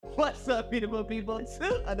What's up, beautiful people,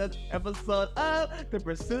 to another episode of the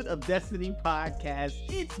Pursuit of Destiny podcast.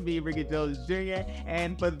 It's me, Ricky Jones Jr.,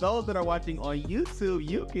 and for those that are watching on YouTube,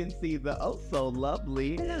 you can see the oh-so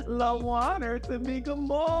lovely LaWanna Tamika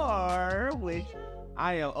Moore, which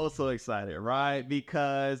I am also excited, right?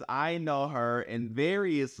 Because I know her in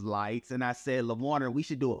various lights, and I said, LaWanna, we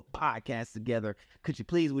should do a podcast together. Would you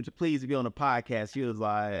please be on the podcast? She was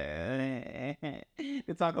like,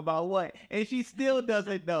 to talk about what? And she still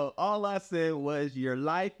doesn't know. All I said was your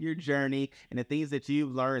life, your journey, and the things that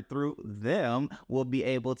you've learned through them will be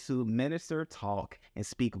able to minister, talk, and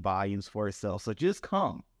speak volumes for itself. So just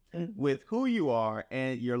come with who you are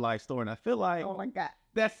and your life story. And I feel like, oh my God,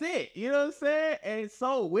 that's it. You know what I'm saying? And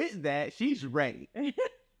so with that, she's ready.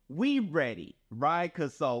 We ready, right?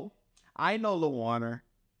 Because so I know LaWanna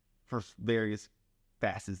for various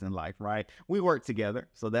facets in life, right? We work together.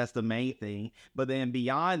 So that's the main thing. But then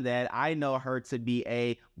beyond that, I know her to be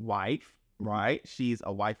a wife, right? She's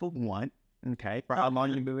a wife of one. Okay. For how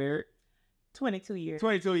long you been married? 22 years.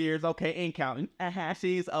 22 years. Okay. And counting.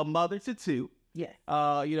 She's a mother to two. Yes. You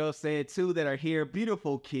know what I'm saying? Two that are here,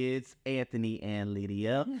 beautiful kids, Anthony and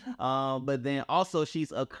Lydia. But then also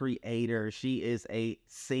she's a creator. She is a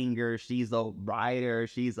singer. She's a writer.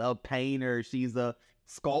 She's a painter. She's a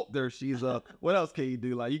sculptor. She's a, what else can you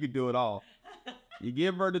do? Like, you can do it all. You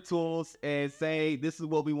give her the tools and say, this is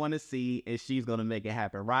what we want to see, and she's going to make it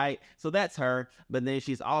happen, right? So that's her. But then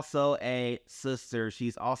she's also a sister.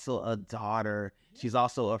 She's also a daughter. She's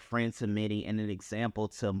also a friend to many and an example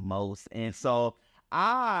to most. And so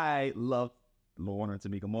I love LaWanna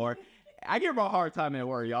Tamika Moore. I give her a hard time at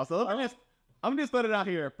work, y'all. So I'm just put it out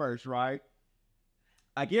here at first, right?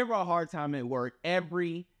 I give her a hard time at work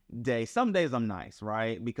every day. Some days I'm nice,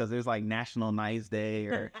 right? Because there's like National Nice Day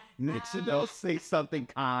or say something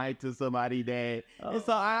kind to somebody day. And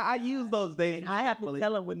so I use those days. I have to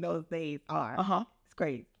tell her when those days are. It's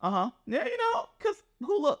great. Yeah, you know, because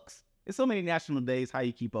who looks? There's so many national days. How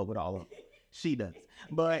you keep up with all of them? She does.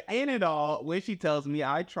 But in it all, when she tells me,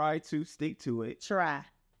 I try to stick to it. Try.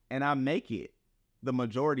 And I make it the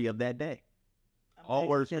majority of that day. All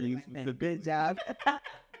works for you. Good job.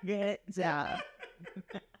 Good job.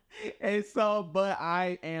 And so, but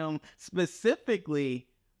I am specifically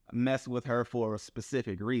messing with her for a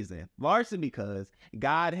specific reason, largely because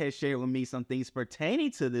God has shared with me some things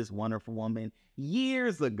pertaining to this wonderful woman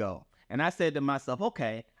years ago. And I said to myself,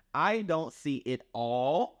 okay, I don't see it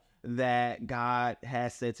all that God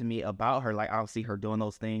has said to me about her. Like, I don't see her doing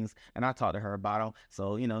those things, and I talked to her about them.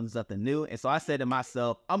 So, you know, there's nothing new. And so I said to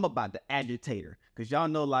myself, I'm about to agitate her. Because y'all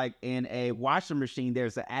know, like in a washing machine,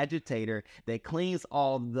 there's an agitator that cleans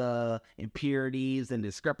all the impurities and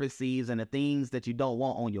discrepancies and the things that you don't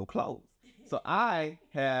want on your clothes. So I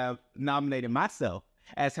have nominated myself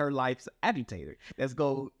as her life's agitator. Let's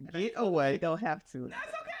go get away. You don't have to.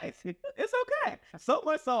 That's okay. It's okay. So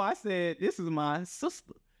much so I said, this is my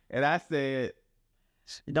sister. And I said,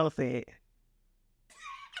 don't say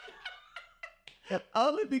it.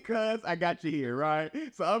 Only because I got you here, right?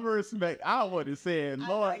 So I'm going to respect. I want to say it.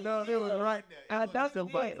 Lord, no, it was right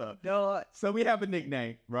there. So we have a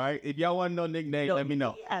nickname, right? If y'all want to know nickname, let me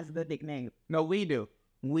know. He has the nickname. No, we do.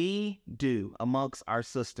 We do. Amongst our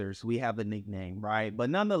sisters, we have a nickname, right? But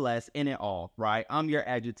nonetheless, in it all, right? I'm your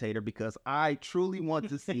agitator because I truly want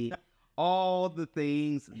to see all the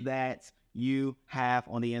things that you have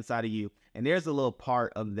on the inside of you. And there's a little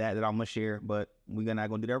part of that I'm going to share, but we're not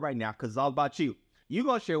going to do that right now because it's all about you. You're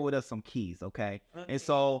going to share with us some keys, okay? And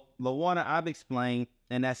so, LaWanna, I've explained,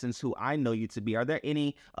 in essence, who I know you to be. Are there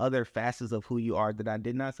any other facets of who you are that I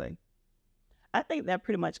did not say? I think that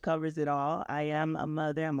pretty much covers it all. I am a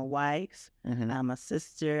mother. I'm a wife. I'm a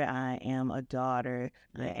sister. I am a daughter.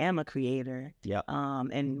 I am a creator. Yeah.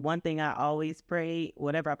 And one thing I always pray,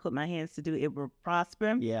 whatever I put my hands to do, it will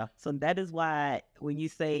prosper. Yeah. So that is why when you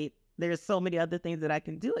say there's so many other things that I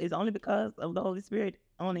can do, it's only because of the Holy Spirit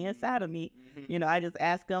on the inside of me. You know, I just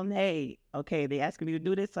ask them, hey, okay, they asking me to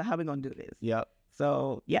do this, so how we going to do this? Yep.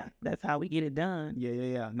 So, yeah, that's how we get it done.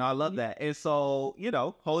 Yeah. No, I love that. And so, you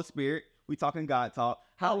know, Holy Spirit, we talking God talk.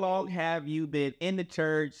 How long have you been in the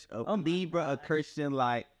church, a believer, a Christian?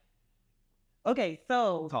 Like, okay,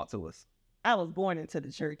 so talk to us. I was born into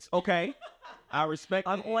the church. Okay, I respect.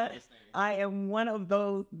 I am one of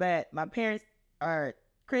those that my parents are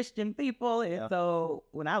Christian people, and so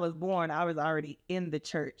when I was born, I was already in the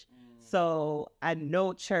church. So I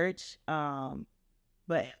know church,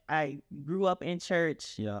 but I grew up in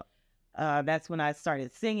church. Yeah. That's when I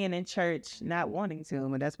started singing in church, not wanting to,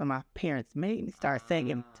 but that's when my parents made me start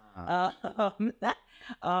singing. So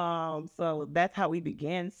that's how we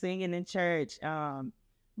began singing in church.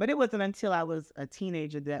 But it wasn't until I was a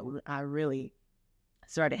teenager that I really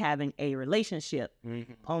started having a relationship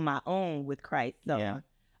on my own with Christ. So Yeah.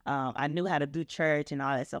 I knew how to do church and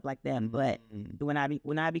all that stuff like that. But when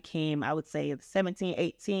I became, I would say 17,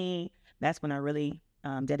 18, that's when I really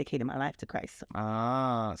dedicated my life to Christ.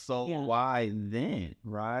 So Yeah. why then,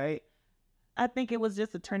 right? I think it was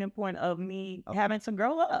just a turning point of me having to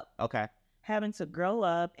grow up. Okay. Having to grow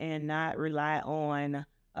up and not rely on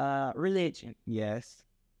religion. Yes.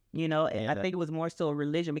 You know, I think it was more so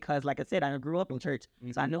religion because, like I said, I grew up in church,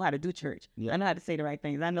 so I know how to do church. Yeah. I know how to say the right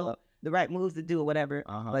things. I know the right moves to do or whatever.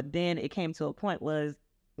 But then it came to a point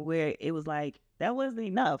where it was like, that wasn't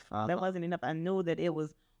enough. That wasn't enough. I knew that it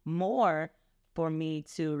was more for me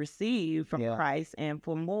to receive from Christ and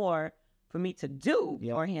for me to do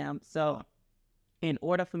for him. So in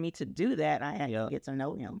order for me to do that, I had to get to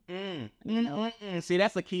know him. You know? See,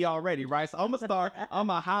 that's a key already, right? So I'm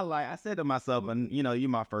gonna highlight. I said to myself, and you're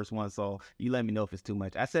my first one, so you let me know if it's too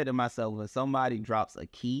much. I said to myself, when somebody drops a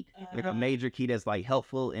key, like a major key that's like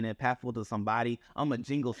helpful and impactful to somebody, I'm gonna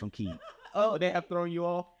jingle some keys. Oh, they have thrown you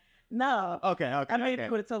off? No. Okay. I know you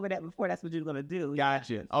could have told me that before. That's what you're gonna do.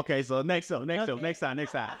 Gotcha. Okay, so next time.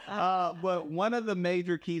 But one of the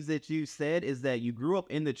major keys that you said is that you grew up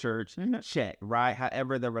in the church. Check, right?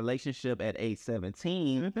 However, the relationship at age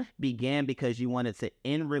 17 began because you wanted to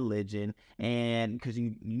end religion and because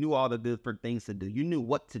you knew all the different things to do. You knew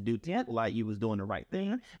what to do to feel like you was doing the right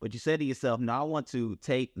thing. But you said to yourself, "No, I want to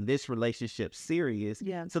take this relationship serious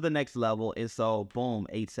to the next level." And so, boom,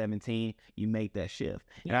 age 17, you make that shift.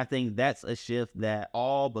 And I think that's a shift that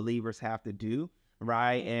all believers have to do,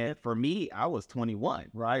 right? And for me, I was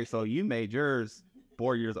 21, right? So you made yours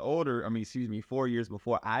 4 years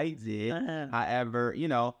before I did. However,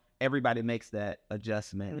 everybody makes that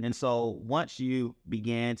adjustment. And so once you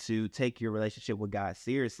began to take your relationship with God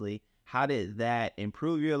seriously, how did that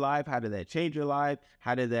improve your life? How did that change your life?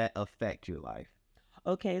 How did that affect your life?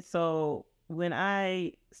 Okay, so when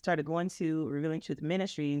I started going to Revealing Truth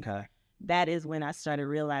Ministry, that is when I started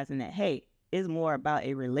realizing that, hey, it's more about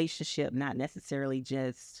a relationship, not necessarily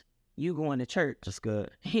just you going to church. That's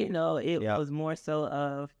good. It was more so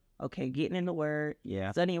of, okay, getting in the Word,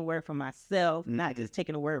 studying the Word for myself, not just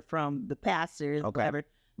taking the Word from the pastors, whatever,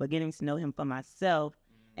 but getting to know Him for myself.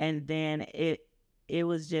 And then it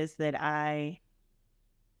was just that I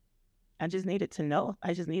just needed to know.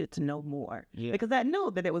 I just needed to know more because I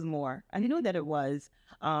knew that it was more. I knew that it was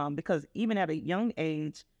because even at a young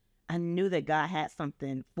age, I knew that God had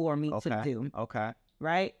something for me to do.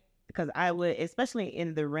 Right? Because I would, especially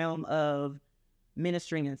in the realm of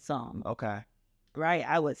ministering in song. Right?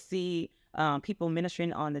 I would see people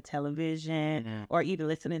ministering on the television or even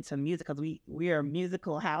listening to music because we are a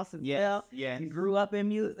musical house as well. We grew up in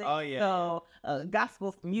music. So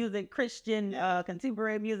gospel music, Christian,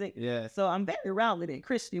 contemporary music. So I'm very rounded in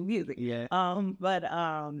Christian music.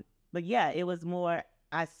 But yeah, it was more,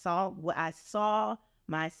 I saw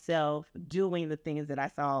myself doing the things that I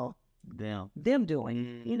saw them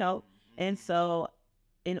doing, and so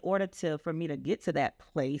in order for me to get to that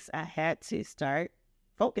place, I had to start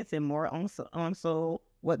focusing more on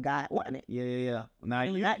what God wanted. Now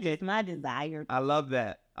not just my desire. I love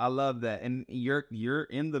that. And you're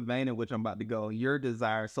in the vein in which I'm about to go. Your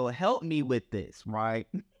desire. So help me with this, right?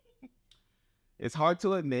 It's hard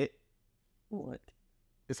to admit. What?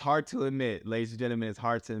 It's hard to admit, ladies and gentlemen, it's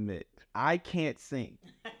hard to admit. I can't sing.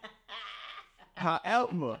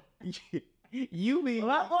 However, you mean...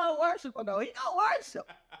 Well, I'm going to worship, though. He don't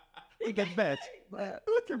worship. He gets best.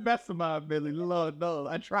 With the best of my ability, Lord knows.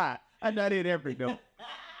 I try. I not hit every note.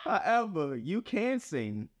 However, you can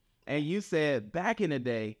sing. And you said back in the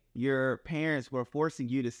day, your parents were forcing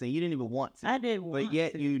you to sing. You didn't even want to. I didn't want to. But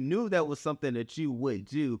yet you knew that was something that you would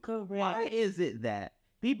do. Correct. Why is it that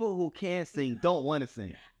people who can sing don't want to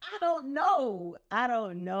sing? I don't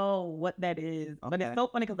know what that is. But it's so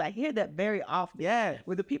funny because I hear that very often. Yeah.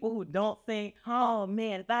 With the people who don't sing. Oh,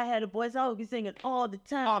 man, if I had a voice, I would be singing all the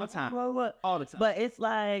time. All the time. All the time. But it's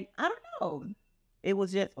like, I don't know. It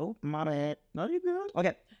was just, oh, my bad. No, you good.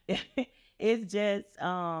 Okay. It's just,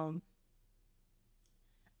 I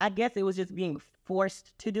guess it was just being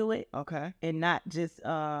forced to do it. Okay. And not just,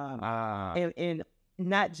 and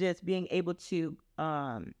not just being able to,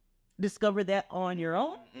 discover that on your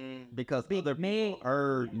own. Because other people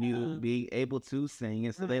heard you being able to sing,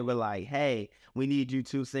 and so they were like, hey, we need you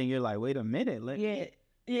to sing. You're like, wait a minute.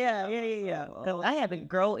 Yeah. I had to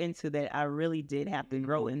grow into that. I really did have to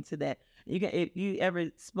grow into that. If you ever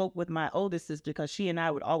spoke with my older sister, because she and I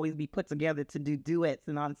would always be put together to do duets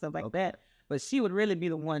and all and stuff like that, but she would really be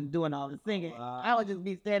the one doing all the singing. I would just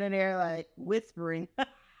be standing there like whispering.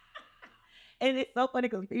 And it's so funny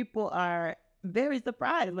because people are very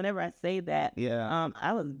surprised whenever I say that. Yeah.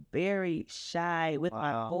 I was very shy with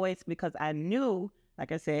my Wow. voice because I knew,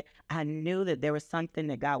 like I said, I knew that there was something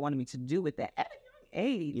that God wanted me to do with that at a young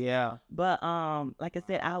age. Yeah. But like I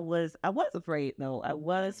said, I was afraid though. I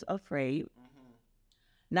was afraid,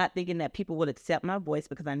 not thinking that people would accept my voice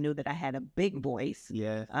because I knew that I had a big voice.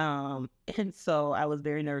 Yeah. And so I was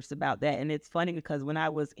very nervous about that. And it's funny because when I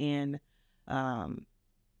was in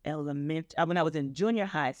when I was in junior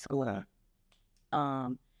high school,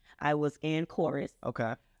 I was in chorus,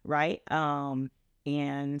 Okay. right? And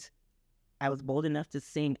I was bold enough to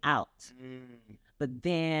sing out. But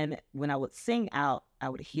then when I would sing out, I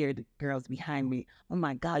would hear the girls behind me, oh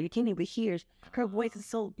my God, you can't even hear. Her voice is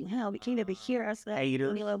so loud. We can't even hear us.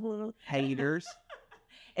 Haters.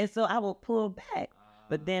 And so I would pull back.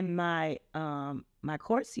 But then my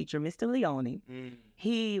chorus teacher, Mr. Leone,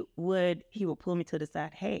 he would pull me to the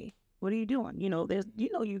side. Hey, what are you doing?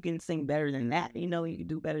 You can sing better than that. You can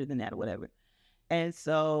do better than that or whatever. And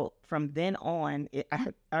so from then on,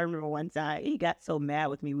 I remember one time he got so mad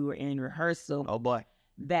with me. We were in rehearsal. Oh boy.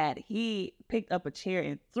 That he picked up a chair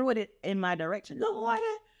and threw it in my direction. Lord,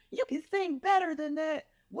 you can sing better than that.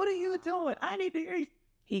 What are you doing? I need to hear you.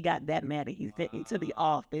 He got that mad and he sent me to the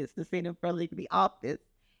office, to sit in front of the office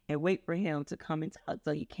and wait for him to come and talk.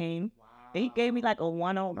 So he came and he gave me like a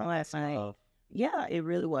one-on-one last night. Yeah, it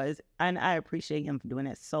really was. And I appreciate him for doing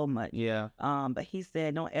that so much. Yeah. But he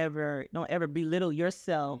said, don't ever belittle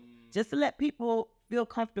yourself just to let people feel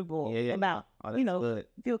comfortable about,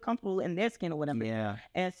 feel comfortable in their skin or whatever. Yeah.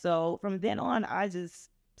 And so from then on, I just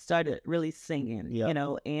started really singing,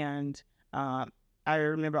 and I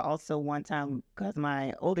remember also one time because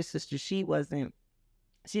my older sister, she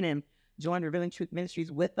didn't join Revealing Truth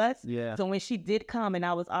Ministries with us. Yeah. So when she did come and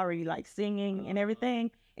I was already like singing and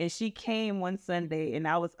everything, and she came one Sunday and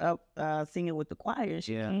I was up singing with the choir, and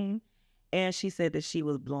she came and she said that she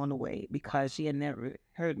was blown away because she had never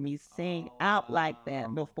heard me sing out like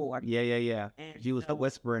that before. Yeah. And she was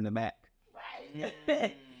whispering in the back.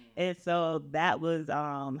 Right. And so that was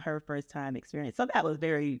her first time experience. So that was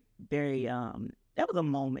very, very that was a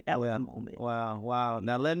moment. That was a moment. Wow.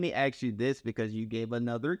 Now let me ask you this because you gave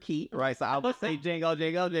another key, right? So I would say jingle.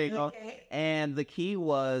 Okay. And the key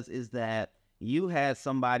is that you had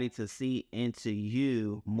somebody to see into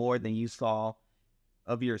you more than you saw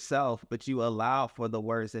of yourself, but you allow for the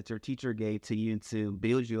words that your teacher gave to you to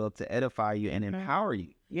build you up, to edify you and empower you.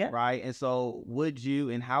 Yeah. Right. And so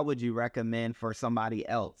how would you recommend for somebody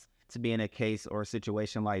else to be in a case or a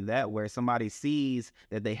situation like that, where somebody sees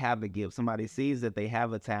that they have a gift, somebody sees that they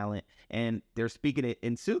have a talent, and they're speaking it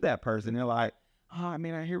into that person? They're like, oh, I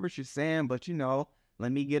mean, I hear what you're saying, but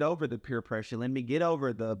let me get over the peer pressure. Let me get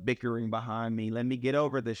over the bickering behind me. Let me get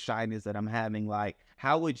over the shyness that I'm having. Like,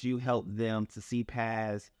 how would you help them to see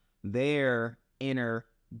past their inner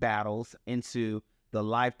battles into the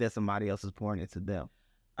life that somebody else is pouring into them?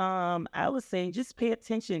 I would say just pay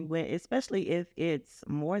attention especially if it's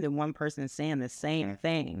more than one person saying the same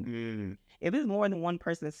thing. If it's more than one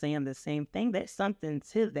person saying the same thing, there's something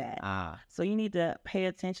to that. So you need to pay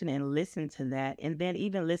attention and listen to that, and then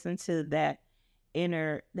even listen to that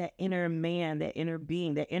inner man, that inner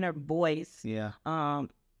being, that inner voice. Yeah.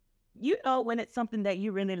 When it's something that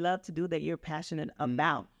you really love to do, that you're passionate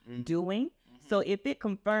about doing. So if it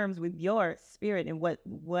confirms with your spirit and what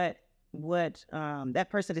that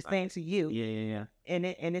person is saying to you, and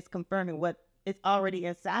it's confirming what it's already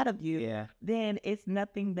inside of you, then it's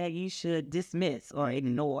nothing that you should dismiss or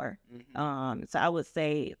ignore. So I would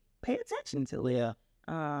say pay attention to it.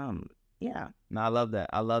 No, I love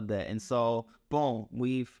that. And so, boom,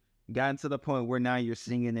 we've gotten to the point where now you're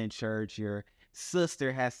singing in church. Your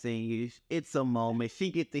sister has seen you. It's a moment. She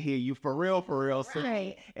get to hear you for real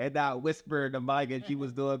sing, and not whisper in the mic as she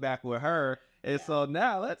was doing back with her. And so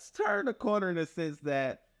now let's turn the corner in the sense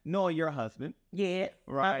that knowing your husband. Yeah.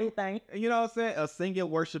 Right. Everything. You know what I'm saying? A singing,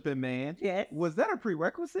 worshiping man. Yeah. Was that a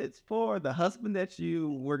prerequisite for the husband that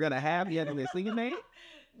you were going to have? You had to be a singing man?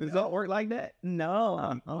 Does that work like that?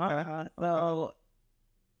 No. Okay. So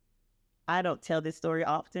I don't tell this story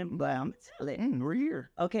often, but I'm going to tell it. We're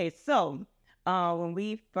here. Okay. So when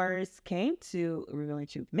we first came to Revealing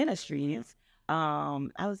Truth Ministries, I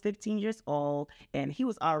was 15 years old and he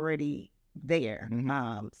was already there.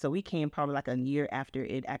 So we came probably like a year after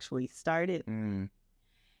it actually started.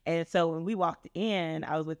 And so when we walked in,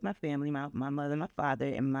 I was with my family, my mother, my father,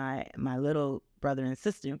 and my little brother and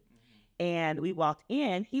sister. And we walked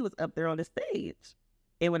in, he was up there on the stage.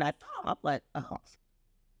 And when I saw him, I'm like, oh,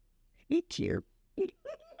 he cute.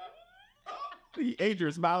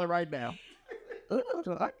 Adrian's smiling right now. "Ooh,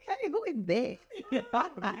 okay, who is that?"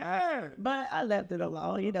 But I left it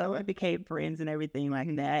alone. You know, we became friends and everything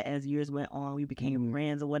like that. As years went on, we became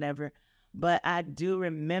friends or whatever. But I do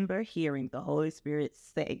remember hearing the Holy Spirit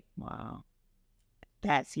say, Wow.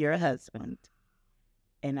 "That's your husband."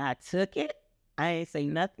 And I took it. I ain't say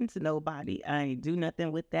nothing to nobody. I ain't do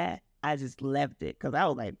nothing with that. I just left it because I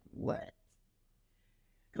was like, what?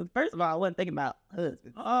 Because first of all, I wasn't thinking about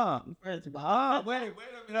husband. First of all, Wait a minute.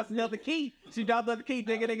 That's another key. She dropped the key.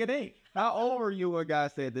 Ding, ding, ding. How old were you when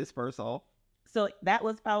God said this first off? so that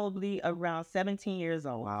was probably around 17 years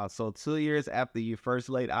old. Wow. So 2 years after you first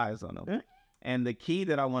laid eyes on him. Mhm. And the key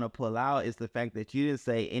that I want to pull out is the fact that you didn't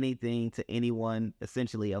say anything to anyone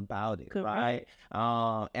essentially about it, right?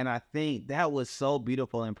 And I think that was so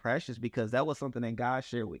beautiful and precious because that was something that God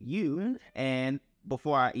shared with you. Mhm. And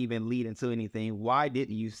before I even lead into anything, why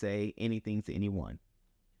didn't you say anything to anyone?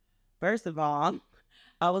 First of all,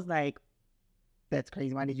 I was like, that's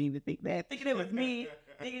crazy. Why did you even think that? Thinking it was me.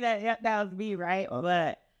 Thinking that was me, right?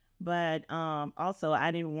 But also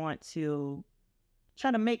I didn't want to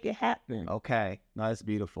try to make it happen. Okay. No, that's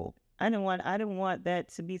beautiful. I didn't want that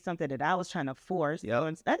to be something that I was trying to force.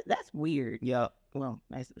 Yep. That's weird. Yep. Well,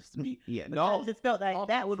 that's just me. Yeah. But No. I just felt like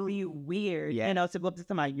that would be weird. Yeah. You know, to go up to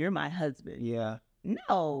somebody, you're my husband. Yeah.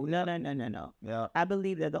 No. Yeah. I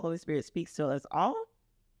believe that the Holy Spirit speaks to us all.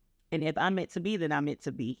 And if I'm meant to be, then I'm meant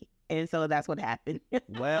to be. And so that's what happened.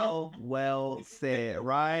 Well said,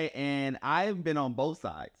 right? And I've been on both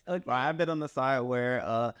sides. Okay. Right? I've been on the side where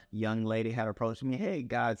a young lady had approached me. Hey,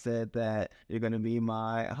 God said that you're going to be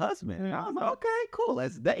my husband. And I was like, okay, cool.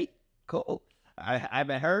 Let's date. Cool. I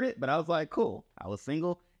haven't heard it, but I was like, cool. I was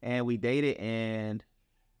single and we dated and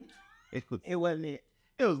it wasn't it.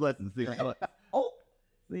 It was less than 6 months. Oh,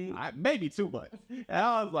 see? Maybe 2 months. And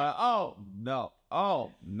I was like, oh no,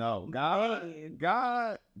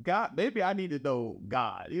 God, maybe I need to know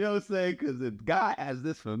God. You know what I'm saying? Because if God has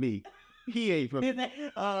this for me, he ain't for me.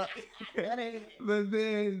 But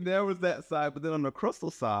then there was that side. But then on the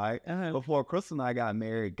Crystal side, before Crystal and I got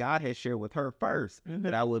married, God had shared with her first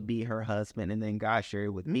that I would be her husband. And then God shared it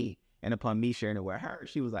with me. And upon me sharing it with her,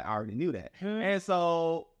 she was like, I already knew that. And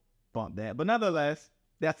so, bump that. But nonetheless,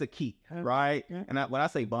 that's a key, right? And when I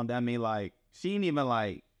say bump that, I mean like, she didn't even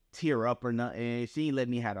like tear up or nothing. She ain't let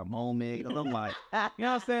me have a moment. I'm like, you know what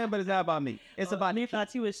I'm saying? But it's not about me. It's about me.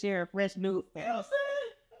 Thought you would share fresh news. You know what I'm saying?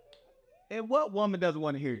 And what woman doesn't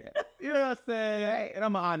want to hear that? You know what I'm saying? Hey, and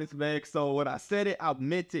I'm an honest man. So when I said it, I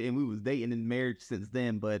meant it, and we was dating in marriage since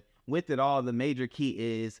then. But with it all, the major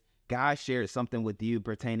key is God shared something with you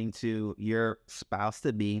pertaining to your spouse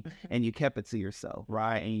to be, and you kept it to yourself,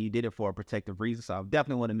 right? And you did it for a protective reason. So I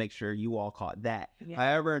definitely want to make sure you all caught that. Yeah.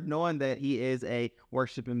 However, knowing that he is a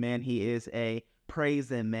worshiping man, he is a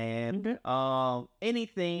praising man.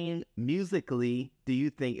 Anything musically do you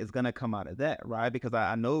think is going to come out of that, right? Because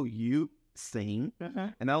I know you sing,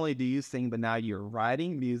 and not only do you sing, but now you're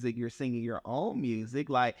writing music, you're singing your own music.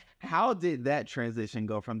 Like, how did that transition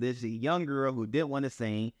go from this young girl who didn't want to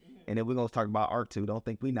sing, and then we're going to talk about art too, don't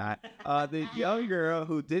think we not, the young girl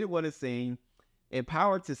who didn't want to sing,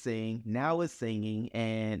 empowered to sing, now is singing,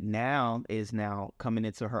 and now is coming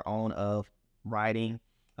into her own of writing,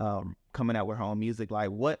 coming out with her own music.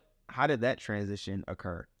 Like, how did that transition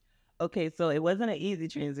occur? Okay, so it wasn't an easy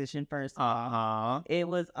transition first. It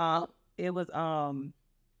was I'm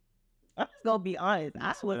just gonna be honest.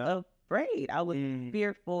 I was afraid. I was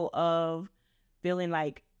fearful of feeling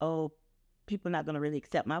like, oh, people not gonna really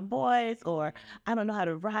accept my voice, or I don't know how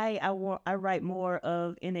to write. I write more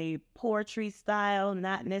of in a poetry style,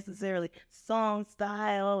 not necessarily song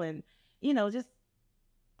style, and just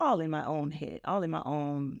all in my own head, all in my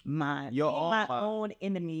own mind, my own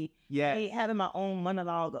enemy. Yeah, having my own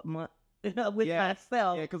monologue with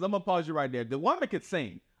myself. Yeah, because I'm gonna pause you right there. The woman could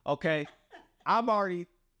sing. Okay, I'm already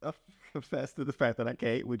confessed to the fact that I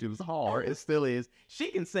can't, which was hard. It still is. She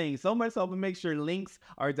can sing so much so. I'm gonna make sure links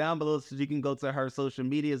are down below so you can go to her social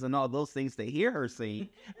medias and all those things to hear her sing.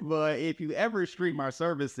 But if you ever stream our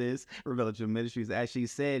services, Revelation Ministries, as she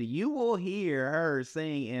said, you will hear her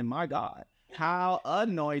sing. And my God, how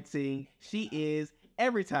anointing she is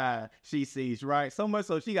every time she sings, right? So much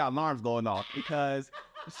so she got alarms going off because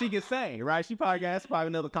she can sing, right? She probably got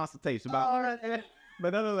another consultation about it.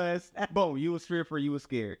 But nonetheless, boom, you was fearful, you was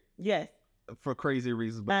scared. Yes. For crazy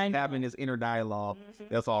reasons, but having this inner dialogue,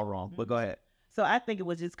 that's all wrong. But go ahead. So I think it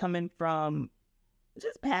was just coming from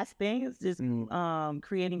just past things, just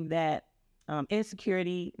creating that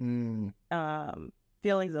insecurity,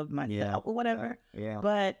 feelings of myself or whatever. Yeah.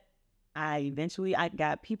 But I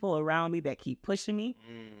got people around me that keep pushing me,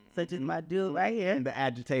 such as my dude right here. The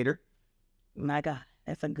agitator. My God.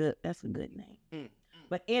 That's a good name. Mm.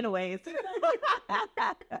 But anyways,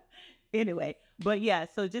 anyway, but yeah,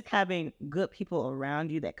 so just having good people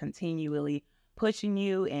around you that continually pushing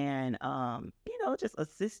you and just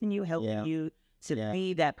assisting you, helping Yeah. you to Yeah.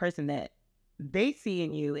 be that person that they see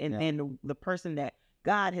in you, and Yeah. then the person that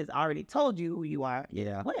God has already told you who you are.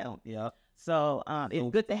 Yeah. Well, Yeah. so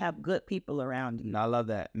it's good to have good people around you. I love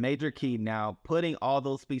that. Major key. Now, putting all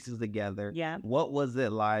those pieces together, Yeah. what was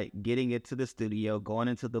it like getting into the studio, going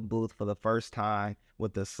into the booth for the first time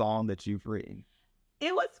with the song that you've written?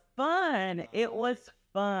 It was fun. It was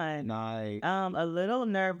fun. Nice. A little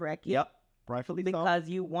nerve-wracking. Yep. Rightfully so. Because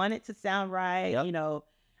you want it to sound right, Yep.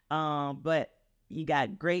 but you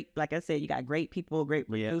got great, like I said, you got great people, great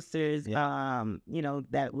Yeah. producers, Yeah.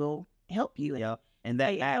 that will help you. Yep. And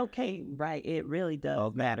that Hey, okay, right. It really does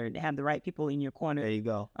Okay. matter to have the right people in your there corner, you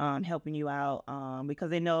go. helping you out, because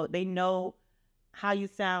they know how you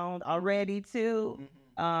sound already too.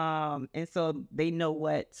 And so they know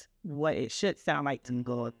what it should sound like to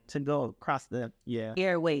go across the Yeah.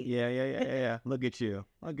 airways. Yeah. Look at you.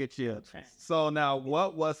 Okay. So now,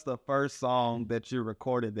 what was the first song that you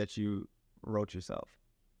recorded that you wrote yourself?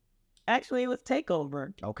 Actually, it was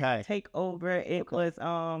Takeover. Okay. Takeover. It was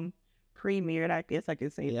premiered, I guess I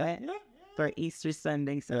could say that, for Easter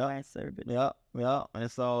Sunday Sunrise service. Yeah.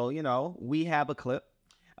 And so, we have a clip.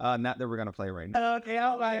 Not that we're going to play right now. Okay,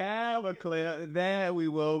 all right. Have a clip. That we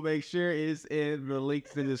will make sure is in the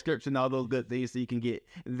links in the description, all those good things, so you can get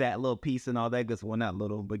that little piece and all that good. Well, not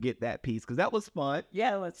little, but get that piece, because that was fun.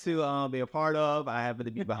 Yeah, it was to be a part of. I happen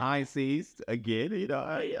to be behind scenes again,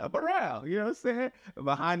 I'm around, you know what I'm saying?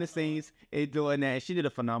 Behind the scenes and doing that. She did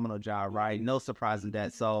a phenomenal job, right? No surprise in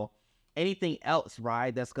that. So anything else,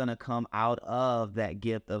 right, that's going to come out of that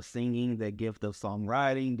gift of singing, that gift of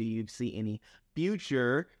songwriting? Do you see any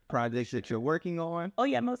future projects that you're working on? Oh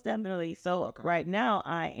yeah, most definitely. So right now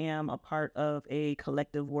I am a part of a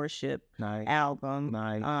collective worship Nice. album,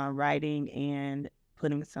 Nice. writing and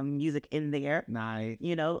putting some music in there. Nice.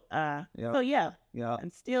 So Yeah.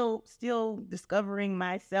 I'm still discovering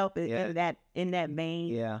myself in that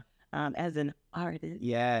vein. Yeah. As an artist.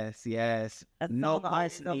 Yes. A No song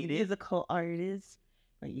artist, a needed. musical artist.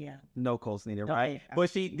 But yeah. No calls needed, Okay. right? But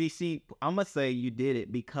I'm gonna say you did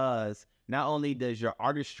it because not only does your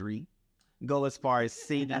artistry go as far as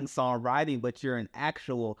singing, songwriting, but you're an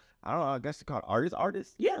actual, I don't know, I guess it's called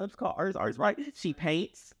artist. Yeah, let's call it artist, right? She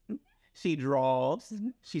paints, she draws,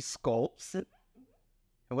 she sculpts.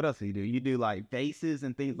 And what else do? You do like bases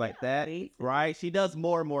and things like that, bases. right? She does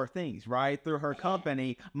more and more things, right? Through her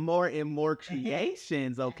company, more and more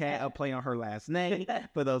creations, okay? I'll play on her last name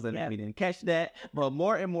for those that maybe didn't catch that. But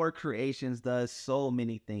more and more creations does so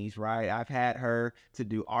many things, right? I've had her to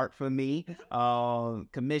do art for me,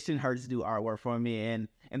 commissioned her to do artwork for me, and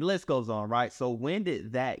the list goes on, right? So when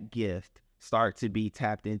did that gift start to be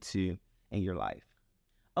tapped into in your life?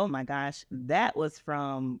 Oh my gosh, that was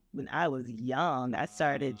from when I was young. I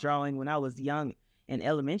started drawing when I was young in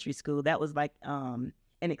elementary school. That was like an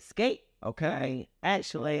escape. Okay. Right?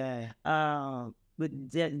 Actually,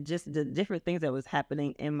 with just the different things that was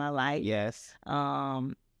happening in my life. Yes.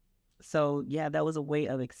 So yeah, that was a way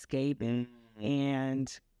of escaping,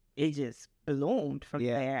 and it just bloomed from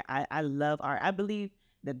there. I love art. I believe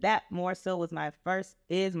that more so was my first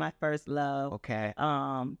love. Okay.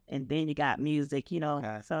 And then you got music,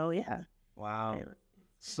 Okay. So yeah. Wow.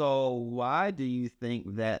 So why do you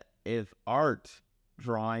think that if art,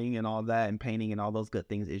 drawing and all that and painting and all those good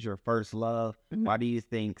things is your first love, why do you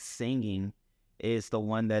think singing is the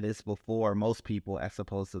one that is before most people as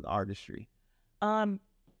opposed to the artistry?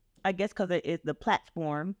 I guess because it is the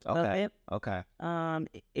platform of it. Okay.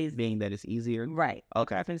 Is being that it's easier. Right.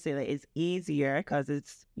 Okay. I can say that it's easier because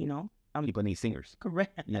it's people need singers.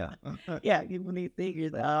 Correct. Yeah. Yeah, people need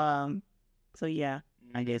singers. So yeah,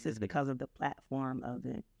 I guess it's because of the platform of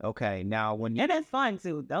it. Okay. Now and that's fun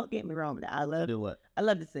too. Don't get me wrong. I love do what? I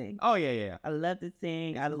love to sing. Oh yeah. I love to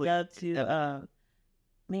sing. I love to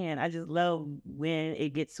I just love when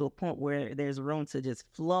it gets to a point where there's room to just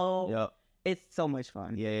flow. Yep. It's so much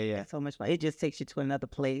fun. Yeah. It's so much fun. It just takes you to another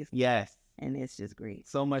place. Yes. And it's just great.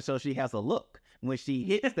 So much so she has a look. When she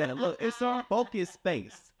hits that look, it's her focus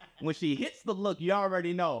space. When she hits the look, you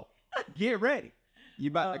already know. Get ready. You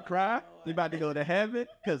about to cry? You about to go to heaven?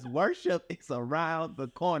 Because worship is around the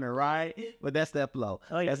corner, right? But that's that flow.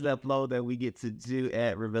 Oh, yeah. That's that flow that we get to do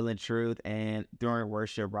at Revealing Truth and during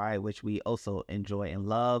worship, right? Which we also enjoy and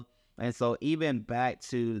love. And so even back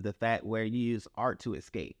to the fact where you use art to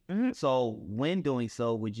escape. Mm-hmm. So when doing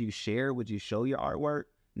so, would you show your artwork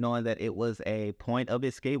knowing that it was a point of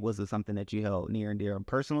escape? Was it something that you held near and dear and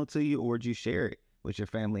personal to you, or would you share it with your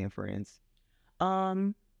family and friends?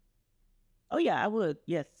 Um. Oh yeah, I would.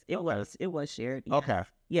 Yes, it Okay. was. It was shared. Yes. Okay.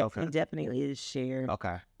 Yes, Okay. it definitely is shared.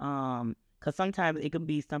 Okay. Because sometimes it could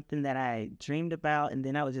be something that I dreamed about, and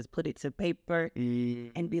then I would just put it to paper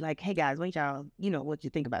and be like, "Hey guys, what y'all, what you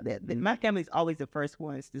think about that?" But my family's always the first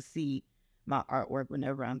ones to see my artwork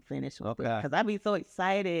whenever I'm finished with it, Okay. because I'd be so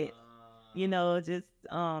excited,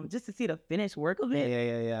 just to see the finished work of Yeah, it.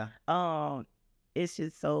 yeah, yeah, yeah. It's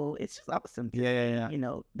just awesome to Yeah, yeah, see,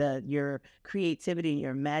 yeah. your creativity and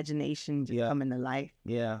your imagination just Yeah. coming to life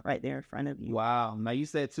Yeah. right there in front of you. Wow. Now you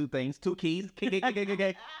said two things, two keys. Key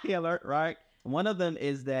alert, right? One of them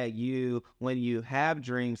is that when you have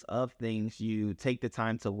dreams of things, you take the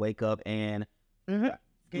time to wake up and Mhm.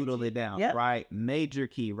 doodle it down, Yep. right? Major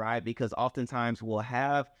key, right? Because oftentimes we'll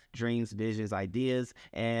have dreams, visions, ideas,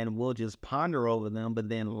 and we'll just ponder over them, but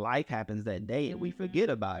then life happens that day and we forget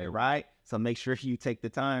about it, right? So make sure you take the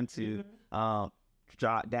time to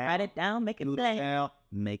jot down, Write it down, make it doodle plain. down,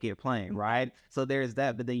 make it plain, right? So there's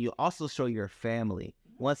that, but then you also show your family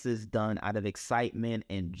once it's done out of excitement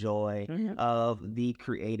and joy Mhm. of the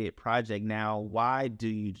created project. Now, why do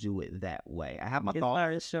you do it that way? I have my As thoughts,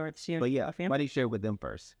 far as short, but yeah, why do you share with them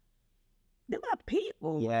first? they're my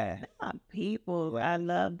people. Yeah. They're my people. Yeah. I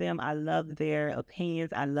love them. I love their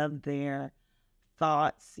opinions. I love their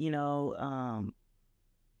thoughts,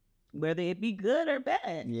 whether it be good or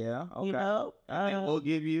bad. Yeah. Okay. You We'll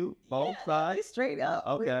give you both yeah, sides. straight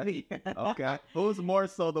up. with Okay. me. Okay. Who's more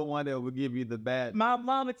so the one that will give you the bad? My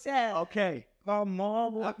mama child. Okay. My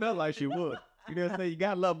mom. I felt like she would. You know what I'm saying? You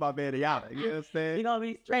gotta love my Mariana. You know what I'm saying? You gonna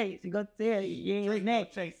be straight. She gonna tell you you ain't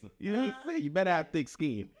next. Chaser. You know what I'm saying? You better have thick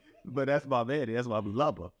skin. But that's my baby. That's my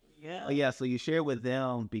lover. Yeah. Oh, yeah. So you share with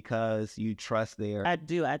them because you trust their. I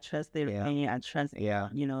do. I trust their Yeah. opinion. I trust, Yeah.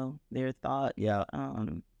 their thoughts.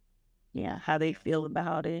 Yeah. How they feel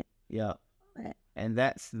about it. Yeah. That. And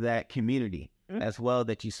that's that community as well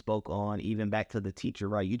that you spoke on, even back to the teacher,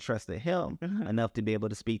 right? You trusted him enough to be able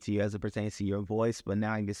to speak to you as it pertains to your voice, but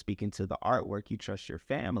now you're speaking to the artwork. You trust your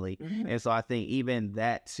family. And so I think even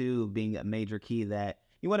that too being a major key, that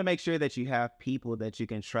you want to make sure that you have people that you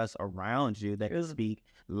can trust around you that can speak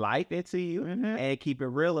life into you and keep it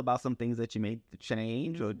real about some things that you may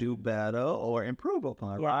change or do better or improve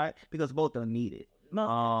upon, right? Because both are needed.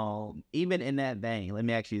 Even in that vein, let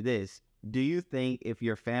me ask you this. Do you think if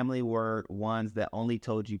your family were ones that only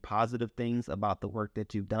told you positive things about the work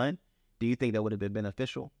that you've done, do you think that would have been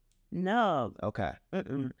beneficial? No. Okay.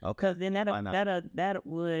 Okay. Because then that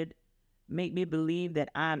would make me believe that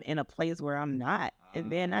I'm in a place where I'm not.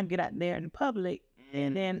 And then I get out there in public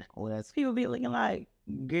and then people be looking like,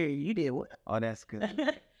 girl, you did what? Oh, that's good.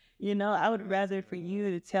 I would rather for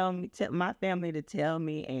you to tell my family to tell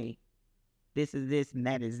me, hey, this is this and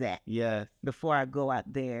that is that. Yes. Before I go out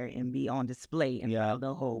there and be on display in front of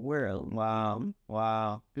the whole world. Wow.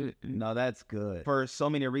 Wow. No, that's good. For so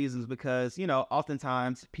many reasons, because,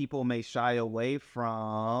 oftentimes people may shy away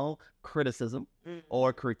from criticism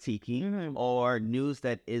or critiquing or news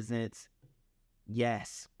that isn't,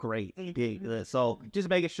 great, big, good. So just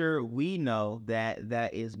making sure we know that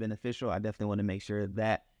that is beneficial. I definitely want to make sure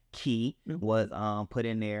that key was put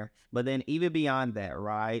in there. But then even beyond that,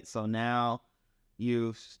 right? So now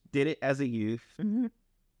you did it as a youth.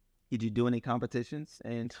 Did you do any competitions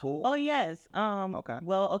in school? Oh yes. Okay.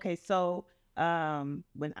 Well, okay. So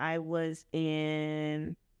when I was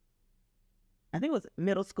in, I think it was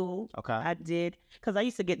middle school. Okay. I did, because I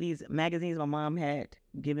used to get these magazines. My mom had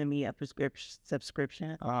given me a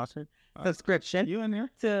subscription. Subscription. You in there?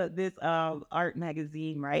 To this art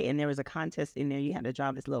magazine, right? And there was a contest in there. You had to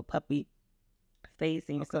draw this little puppy face,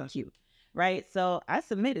 and it's so cute, right? So I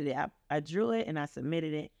submitted it. I drew it and I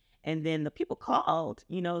submitted it, and then the people called,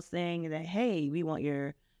 saying that, hey, we want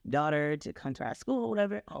your daughter to come to our school, or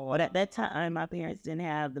whatever. But at that time, my parents didn't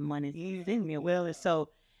have the money to send me a wheelchair, so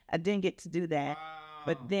I didn't get to do that.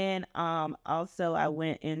 But then also I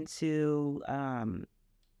went into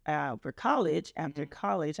for college. After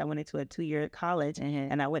college, I went into a 2-year college,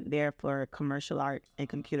 and I went there for commercial art and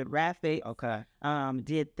computer graphics. Okay.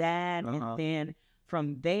 Did that, and then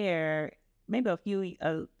from there, maybe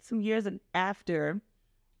some years after,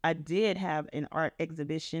 I did have an art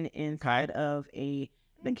exhibition inside of the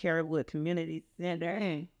Carrollwood Community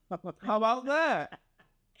Center. How about that?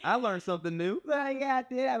 I learned something new. I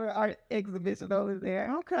did have an art exhibition over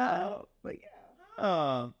there. Okay. But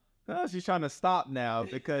yeah. Well, she's trying to stop now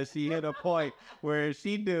because she hit a point where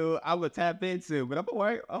she knew I would tap into, but I'm gonna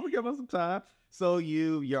wait. I'm gonna give her some time. So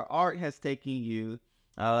your art has taken you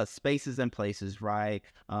spaces and places, right?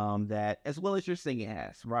 That as well as your singing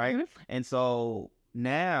has, right? And so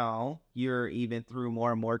now you're even through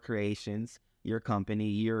more and more creations, your company,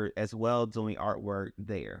 you're as well doing artwork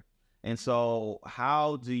there. And so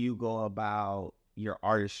how do you go about your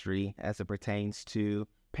artistry as it pertains to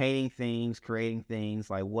painting things, creating things?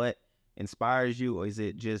 Like, what inspires you? Or is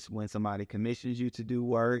it just when somebody commissions you to do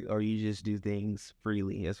work, or you just do things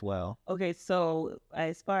freely as well? Okay, so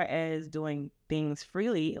as far as doing things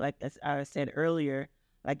freely, like as I said earlier,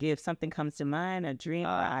 like if something comes to mind, a dream or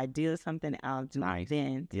idea or something, I'll do it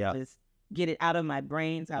then to Yeah. just get it out of my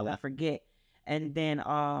brain so I Yeah. won't forget. And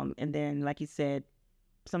then like you said,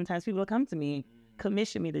 sometimes people will come to me,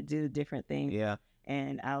 commission me to do different things, Yeah.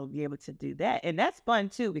 and I'll be able to do that. And that's fun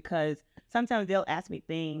too, because sometimes they'll ask me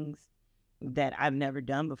things that I've never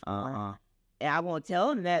done before. And I won't tell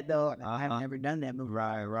them that though. I've never done that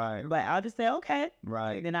before. Right. But I'll just say, okay.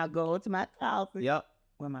 Right. And then I'll go to my closet. Yep.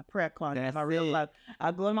 With my prayer closet, That's my real it. closet.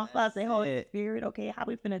 I'll go in my closet, say, Holy it. Spirit, okay, how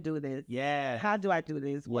we finna do this? Yeah. How do I do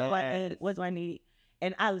this? What do I need? What do I need?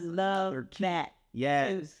 And I love that.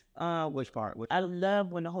 Yes. Is, Which part? I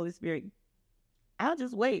love when the Holy Spirit, I'll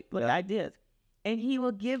just wait for the ideas. And he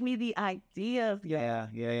will give me the ideas.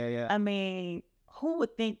 Yeah. I mean, who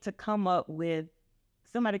would think to come up with,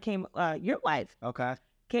 somebody came, your wife Okay.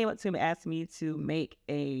 came up to me and asked me to make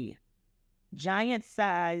a giant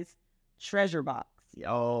size treasure box.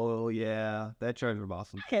 Oh, yeah. That treasure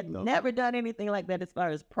box. I had never done anything like that as far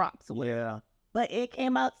as props went. Yeah. But it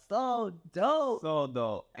came out so dope. So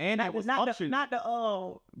dope. And it was not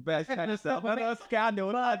functional. the Best kind of stuff. I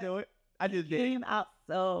do it. I just did. came out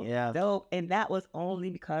so dope. And that was only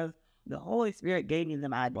because the Holy Spirit gave me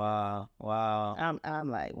them ideas. Wow. I'm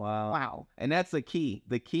like, wow. And that's the key.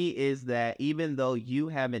 The key is that even though you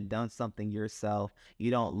haven't done something yourself, you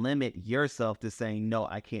don't limit yourself to saying, no,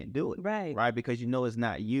 I can't do it. Right? Because you know it's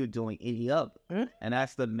not you doing any of it. Mm-hmm. And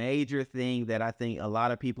that's the major thing that I think a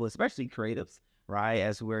lot of people, especially creatives, right,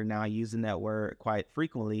 as we're now using that word quite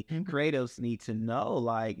frequently, creatives need to know,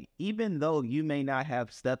 like, even though you may not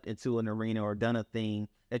have stepped into an arena or done a thing,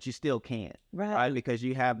 that you still can, right? Because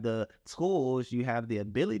you have the tools, you have the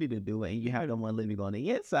ability to do it, and you have the one living on the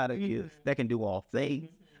inside of you that can do all things,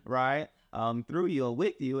 right? Through you and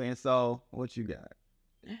with you. And so, what you got?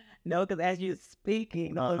 No, because as you're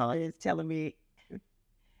speaking, the Holy Spirit is telling me,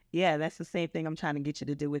 yeah, that's the same thing I'm trying to get you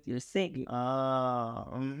to do with your singing. So,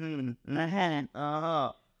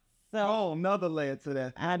 another layer to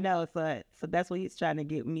that. I know. So that's what he's trying to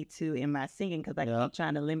get me to in my singing, because I keep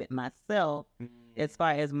trying to limit myself as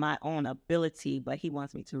far as my own ability, but he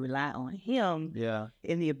wants me to rely on him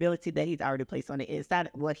in the ability that he's already placed on the inside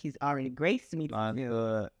of what he's already graced me to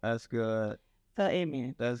do. That's good. So,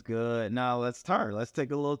 amen. That's good. Now, let's turn. Let's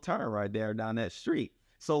take a little turn right there down that street.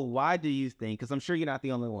 So why do you think, because I'm sure you're not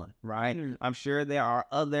the only one, right? I'm sure there are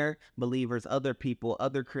other believers, other people,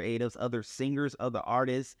 other creatives, other singers, other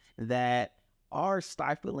artists that are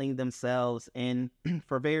stifling themselves in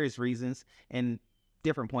for various reasons and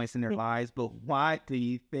different points in their lives. But why do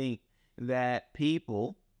you think that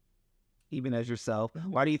people, even as yourself,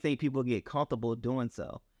 why do you think people get comfortable doing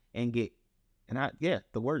so and the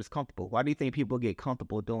word is comfortable. Why do you think people get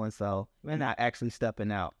comfortable doing so and not actually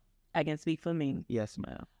stepping out? I can speak for me. Yes,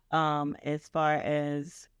 ma'am. As far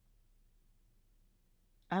as,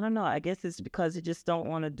 I don't know, I guess it's because they just don't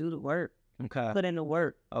want to do the work. Okay. Put in the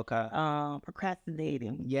work. Okay.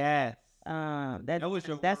 Procrastinating. Yes.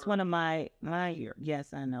 That's one of my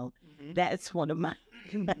yes, I know. That's one of my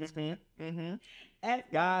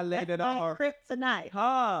God laid it on her.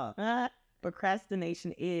 Kryptonite.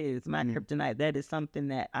 Procrastination is my kryptonite. That is something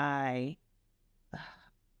that I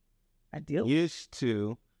deal with. Used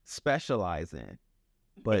to specialize in,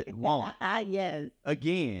 but won't yes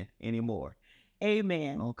again anymore.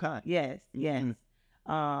 Amen. Okay. Yes.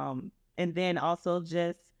 And then also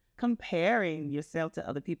just comparing yourself to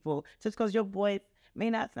other people, just because your voice may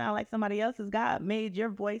not sound like somebody else's. God made your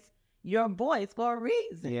voice for a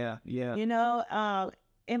reason. Yeah. You know,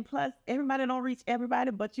 and plus everybody don't reach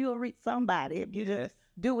everybody, but you'll reach somebody if you just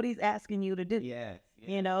do what he's asking you to do. Yes.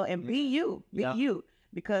 You know, and be you.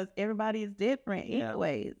 Because everybody is different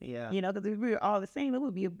anyways. You know, because if we were all the same, it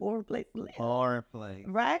would be a boring place to live. Boring place.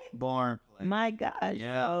 Right? Boring place. My gosh.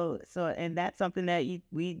 Yeah. So and that's something that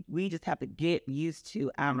we just have to get used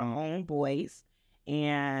to our own voice.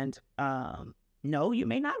 And no, you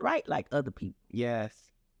may not write like other people. Yes.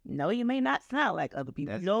 No, you may not sound like other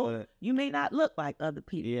people. That's no, good. You may not look like other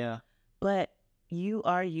people. Yeah. But you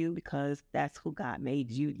are you because that's who God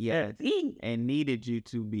made you to be. And needed you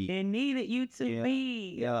to be. And needed you to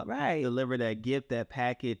be. Yeah. Right. Deliver that gift, that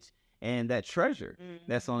package, and that treasure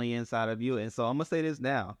that's on the inside of you. And so I'm going to say this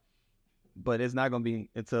now. but it's not going to be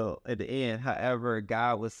until at the end. However,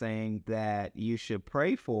 God was saying that you should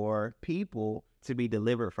pray for people to be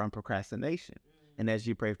delivered from procrastination. And as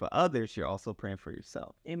you pray for others, you're also praying for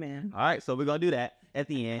yourself. Amen. All right, so we're going to do that at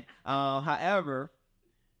the end. However,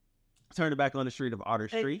 turn it back on the street of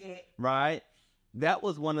artistry, right? That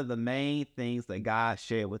was one of the main things that God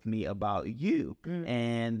shared with me about you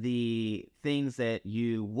and the things that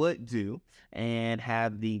you would do and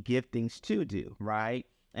have the giftings to do, right?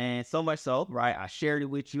 And so much so, right? I shared it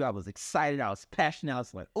with you. I was excited. I was passionate. I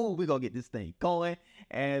was like, oh, we're going to get this thing going.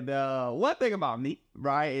 And one thing about me,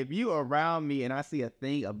 right? If you around me and I see a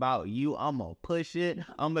thing about you, I'm going to push it.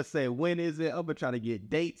 I'm going to say, when is it? I'm going to try to get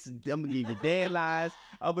dates. I'm going to give you deadlines.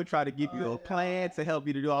 I'm going to try to give you a plan to help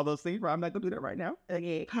you to do all those things. Right? I'm not going to do that right now.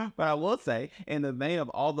 Okay. But I will say, in the vein of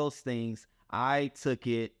all those things, I took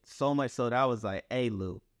it so much so that I was like, hey,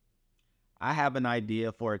 Lou, I have an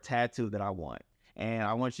idea for a tattoo that I want. And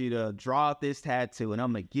I want you to draw out this tattoo, and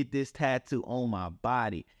I'm gonna get this tattoo on my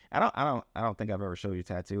body. I don't think I've ever showed you a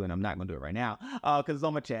tattoo, and I'm not gonna do it right now, because it's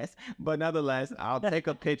on my chest. But nonetheless, I'll take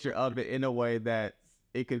a picture of it in a way that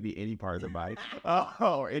it could be any part of the body,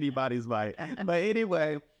 or anybody's body. But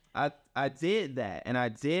anyway, I did that, and I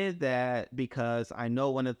did that because I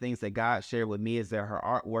know one of the things that God shared with me is that her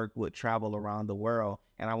artwork would travel around the world.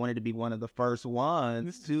 And I wanted to be one of the first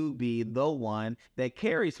ones to be the one that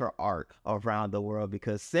carries her art around the world,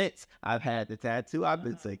 because since I've had the tattoo, I've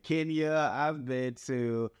been to Kenya, I've been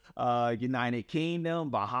to United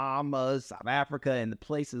Kingdom, Bahamas, South Africa, and the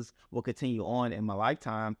places will continue on in my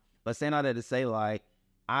lifetime. But saying all that to say, like,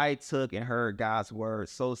 I took and heard God's word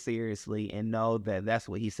so seriously and know that that's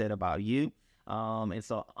what he said about you. And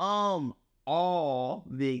so all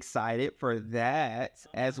the excited for that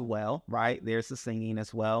as well, right? There's the singing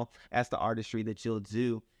as well as the artistry that you'll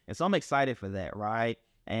do. And so I'm excited for that, right?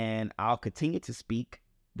 And I'll continue to speak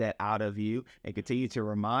that out of you and continue to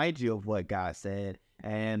remind you of what God said.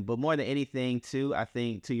 But more than anything, too, I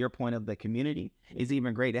think to your point of the community, it's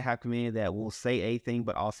even great to have community that will say a thing,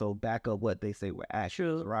 but also back up what they say with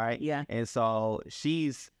actions, right? Yeah. And so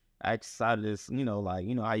she's excited as,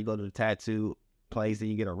 like, how you go to the tattoo place and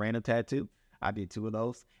you get a random tattoo. I did 2 of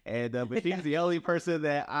those. And but she's the only person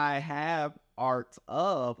that I have art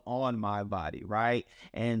of on my body, right?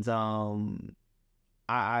 And it's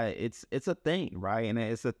a thing, right? And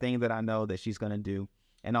it's a thing that I know that she's gonna do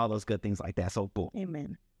and all those good things like that. So boom.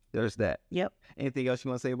 Amen. There's that. Yep. Anything else you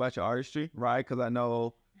want to say about your artistry, right? Because I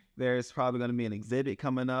know there's probably going to be an exhibit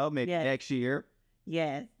coming up maybe next year.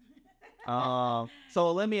 Yes.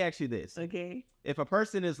 So let me ask you this. Okay. If a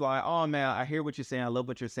person is like, oh man, I hear what you're saying, I love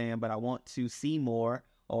what you're saying, but I want to see more,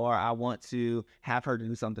 or I want to have her to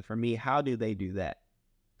do something for me, how do they do that?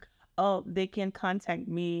 Oh, they can contact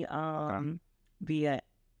me via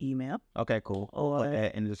email. Okay, cool. Or put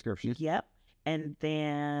that in the description. Yep. And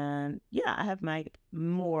then, I have my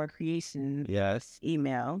more creation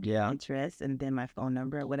email interest, and then my phone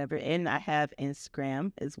number or whatever. And I have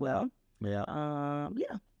Instagram as well. Yeah.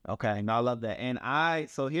 Yeah. Okay. No, I love that. And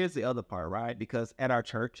so here's the other part, right? Because at our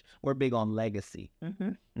church, we're big on legacy.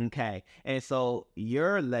 Mm-hmm. Okay. And so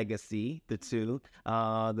your legacy, the two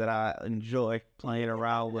that I enjoy playing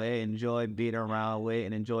around with, enjoy being around with,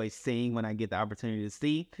 and enjoy seeing when I get the opportunity to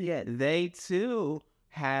see, they too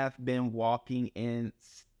have been walking in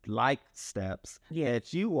like steps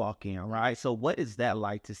that you walk in, right? So what is that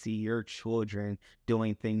like to see your children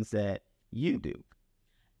doing things that you do?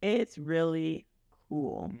 It's really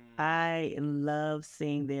cool. I love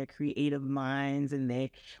seeing their creative minds and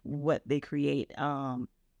what they create.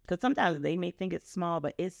 Because sometimes they may think it's small,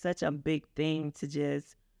 but it's such a big thing to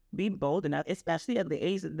just be bold enough, especially at the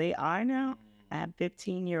age that they are now. I have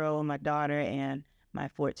 15-year-old, my daughter, and my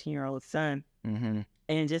 14-year-old son. Mm-hmm.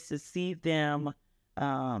 And just to see them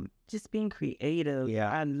just being creative,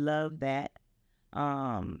 I love that.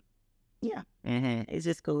 It's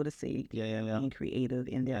just cool to see being creative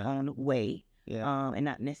in their own way. And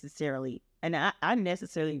not necessarily, and I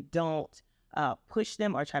necessarily don't push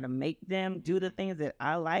them or try to make them do the things that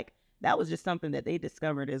I like. That was just something that they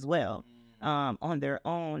discovered as well on their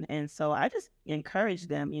own. And so I just encourage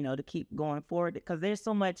them, to keep going forward, because there's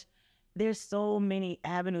so many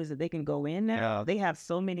avenues that they can go in now. They have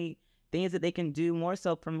so many things that they can do, more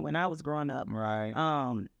so from when I was growing up. Right.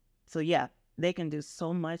 So they can do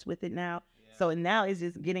so much with it now. So now it's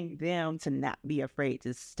just getting them to not be afraid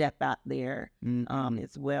to step out there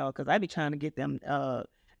as well. Because I be trying to get them to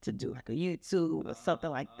do like a YouTube or something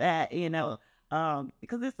like that,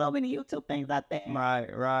 because there's so many YouTube things out there. Right.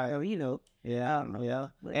 So,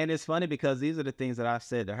 And it's funny because these are the things that I've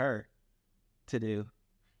said to her to do.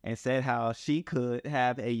 and said how she could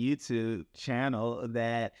have a YouTube channel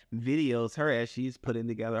that videos her as she's putting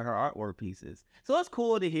together her artwork pieces. So it's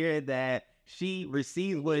cool to hear that she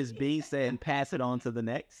receives what is being said and pass it on to the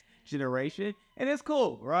next generation. And it's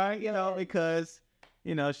cool, right? Because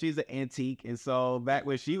she's an antique. And so back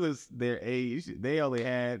when she was their age, they only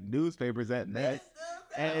had newspapers at that.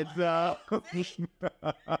 And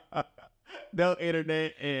no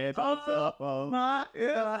internet and cell phone.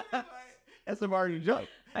 Yeah. That's a marketing joke.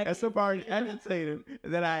 That's a marketing entertainer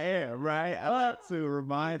that I am, right? I like to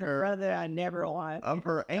remind her Brother, I never want. of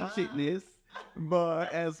her ancientness,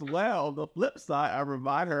 but as well, the flip side, I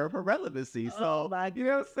remind her of her relevancy. So, you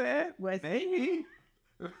know what I'm saying?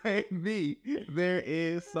 Maybe there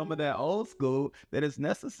is some of that old school that is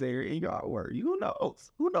necessary in your artwork. Who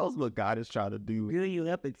knows? Who knows what God is trying to do? Build you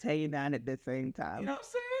up and tear you down at the same time. You know what I'm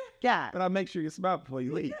saying? God. But I make sure you smile before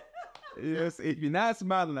you leave. Yes, if you're not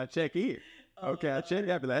smiling, I check in. Okay, I check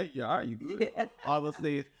in. I be like, hey, all right, you good? All those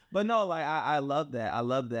things. But no, like I love that. I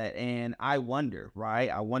love that. And I wonder,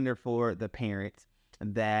 right? I wonder for the parents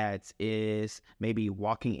that is maybe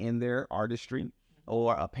walking in their artistry,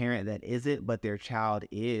 or a parent that isn't, but their child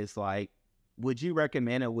is. Like, would you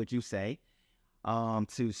recommend, or would you say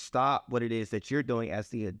to stop what it is that you're doing as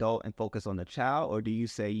the adult and focus on the child? Or do you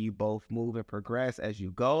say you both move and progress as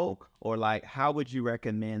you go? Or like, how would you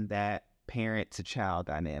recommend that parent to child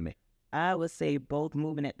dynamic? I would say both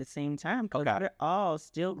moving at the same time, because we're all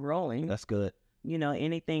still growing. That's good.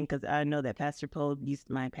 Anything, because I know that Pastor Poe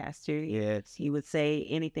my pastor. Yes. He would say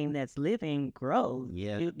anything that's living grows.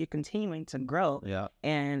 Yeah. You're continuing to grow. Yeah.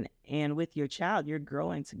 And with your child, you're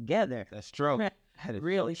growing together. That's true.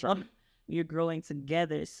 Really. You're growing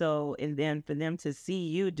together. So, and then for them to see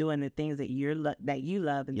you doing the things that you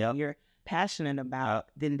love and that you're passionate about,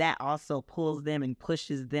 then that also pulls them and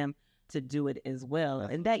pushes them to do it as well.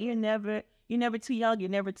 And that you're never too young, you're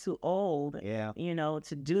never too old,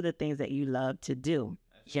 to do the things that you love to do,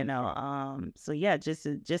 so yeah, just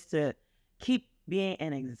to keep being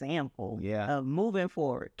an example of moving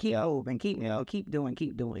forward, keep moving, keep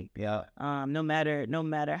doing. Yeah. No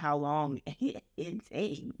matter how long it takes.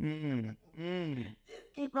 Just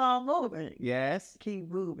keep on moving. Yes.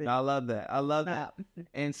 Keep moving. I love that.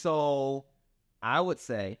 And so I would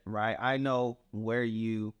say, right, I know where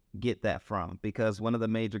you get that from, because one of the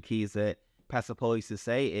major keys that Pastor Poe used to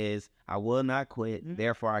say is, I will not quit,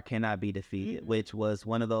 therefore I cannot be defeated, which was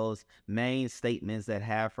one of those main statements that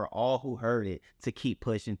have for all who heard it to keep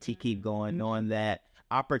pushing, to keep going, knowing that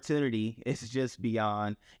opportunity is just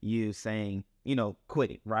beyond you saying,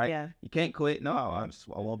 quitting, right? Yeah. You can't quit. No, I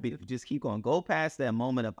won't be. Just keep going. Go past that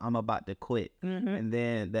moment of I'm about to quit, and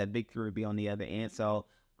then that victory will be on the other end. So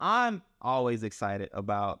I'm always excited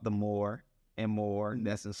about the more and more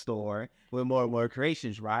that's in store with more and more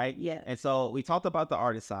creations, right? Yeah. And so we talked about the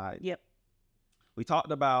artist side. Yep. We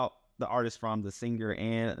talked about the artist from the singer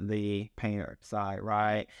and the painter side,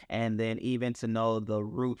 right? And then even to know the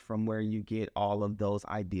root from where you get all of those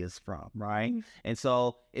ideas from, right? And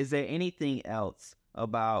so is there anything else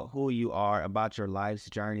about who you are, about your life's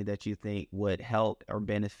journey, that you think would help or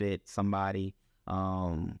benefit somebody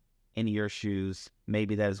in your shoes,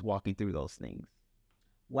 maybe that is walking through those things?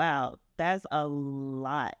 Wow, that's a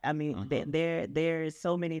lot. I mean, there's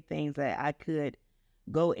so many things that I could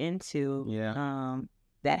go into.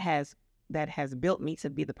 That has built me to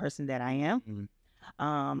be the person that I am.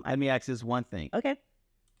 Let me ask this one thing. Okay.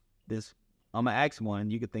 I'm gonna ask one.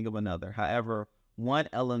 You could think of another. However, one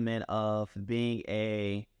element of being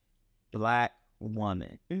a Black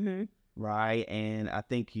woman, right? And I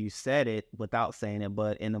think you said it without saying it,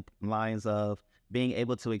 but in the lines of being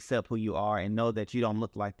able to accept who you are and know that you don't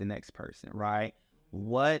look like the next person, right?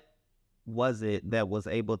 What was it that was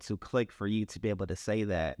able to click for you to be able to say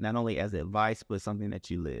that, not only as advice, but something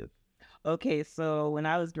that you live? Okay, so when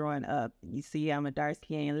I was growing up, you see, I'm a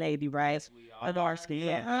dark-skinned lady, right? A dark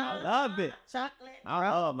skin. I love it. Chocolate.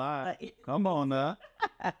 Oh my. Come on now.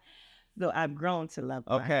 So I've grown to love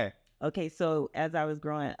it. Okay. Okay, so as I was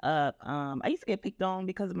growing up, I used to get picked on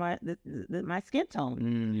because of my skin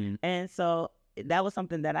tone. And so that was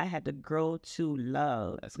something that I had to grow to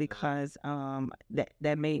love. That's because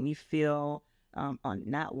that made me feel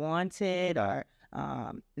not wanted, or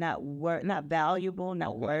not valuable,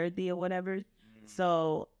 not worthy, or whatever.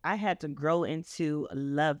 So I had to grow into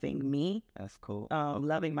loving me. That's cool.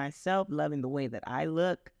 Loving myself, loving the way that I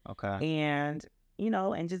look. Okay. And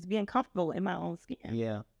and just being comfortable in my own skin.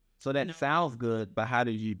 Yeah. So that sounds good, but how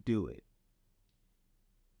did you do it?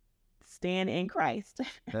 Stand in Christ.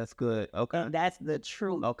 That's good. Okay. That's the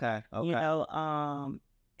truth. Okay. Okay.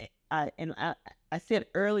 I said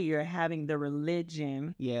earlier, having the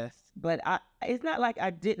religion, Yes. but it's not like I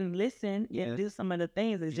didn't listen and do some of the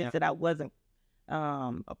things. It's just that I wasn't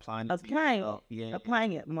Applying it.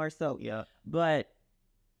 applying it more so. Yeah. But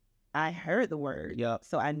I heard the word. Yep.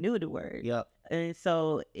 So I knew the word. Yep. And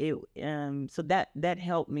so it so that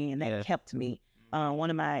helped me, and that kept me. One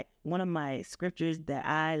of my scriptures that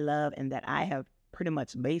I love and that I have pretty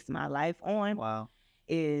much based my life on Wow.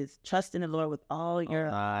 is trust in the Lord with all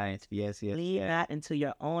your Nice. Yes. lean not into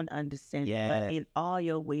your own understanding, but Yes. in all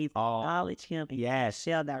your ways acknowledge him, and he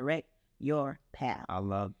shall direct your path. I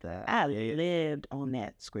love that. I lived on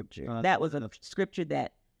that scripture. That's that was a scripture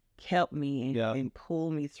that helped me Yeah. and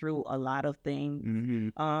pulled me through a lot of things.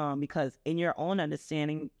 Mm-hmm. Because in your own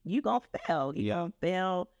understanding, you gonna fail. You gonna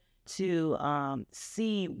fail to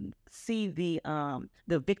see the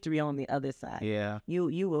victory on the other side. Yeah.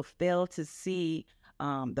 You will fail to see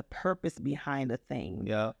the purpose behind a thing.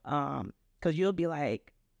 Yeah. Because you'll be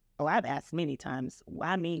like, oh, I've asked many times,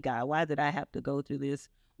 why me, God? Why did I have to go through this?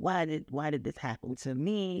 Why did this happen to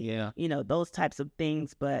me? Yeah. You know, those types of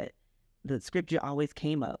things. But the scripture always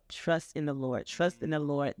came up. Trust in the Lord. Trust in the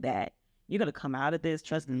Lord that you're going to come out of this.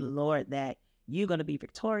 Trust in the Lord that you're going to be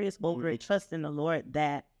victorious over it. Trust in the Lord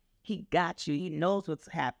that he got you. He knows what's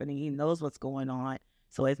happening. He knows what's going on.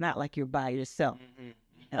 So it's not like you're by yourself.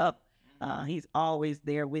 He's always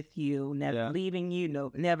there with you, never leaving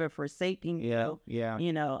you, never forsaking you. Yeah.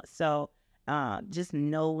 You know, so just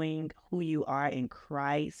knowing who you are in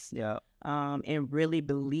Christ. Yeah. And really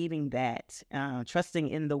believing that, trusting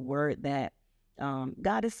in the word that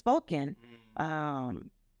God has spoken.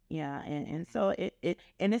 And so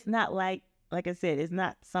it's not like I said, it's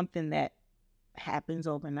not something that happens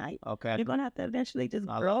overnight. Okay. You're gonna have to eventually just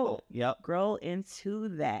grow into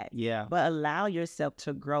that. Yeah. But allow yourself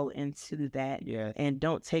to grow into that. Yeah. And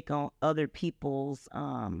don't take on other people's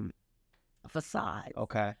facade.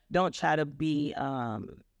 Okay. Don't try to be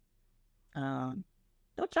don't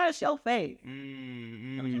try to show face.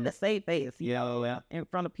 Don't try to save face. In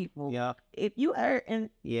front of people. Yeah. If you hurt and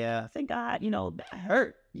say, God, that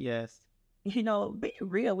hurt. Yes. Be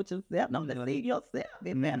real with yourself. Don't deceive yourself.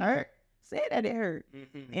 If that hurt, say that it hurt.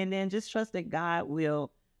 And then just trust that God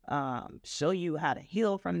will show you how to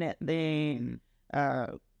heal from that thing.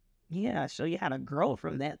 Show you how to grow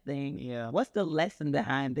from that thing. Yeah. What's the lesson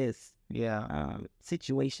behind this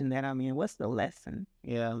situation that I'm in? What's the lesson?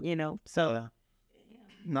 Yeah. So.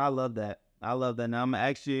 No, I love that. Now I'm gonna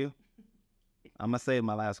ask you. I'm gonna save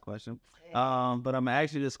my last question. But I'm gonna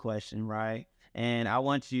ask you this question, right? And I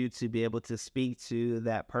want you to be able to speak to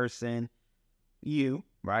that person,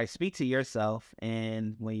 right? Speak to yourself,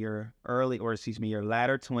 and when you're your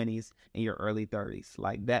latter 20s and your early 30s,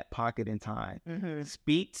 like that pocket in time.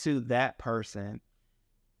 Speak to that person,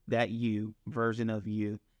 that version of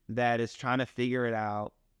you that is trying to figure it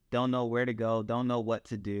out, don't know where to go, don't know what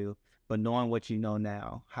to do. But knowing what you know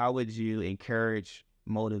now, how would you encourage,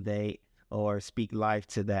 motivate, or speak life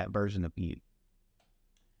to that version of you?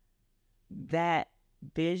 That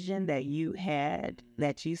vision that you had,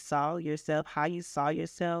 that you saw yourself, how you saw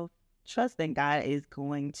yourself, trust that God is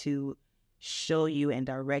going to show you and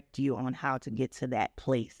direct you on how to get to that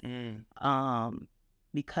place.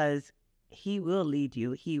 Because he will lead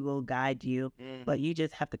you, he will guide you, but you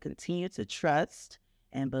just have to continue to trust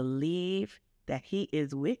and believe that he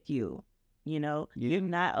is with you. You're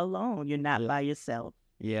not alone. You're not by yourself.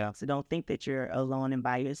 Yeah. So don't think that you're alone and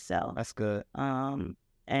by yourself. That's good.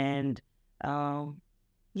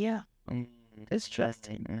 Just trust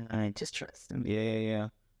him. Just trust him. Yeah.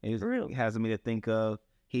 It has me to think of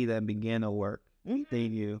he that began a work in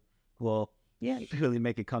you will really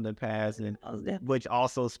make it come to pass, and which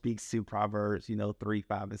also speaks to Proverbs, 3,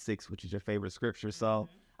 5, and 6, which is your favorite scripture. So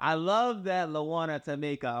I love that, Lawana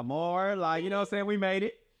Tamika Moore. Like, what I'm saying? We made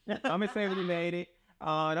it. I'm going to say we made it.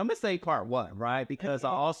 And I'm going to say part 1, right? Because I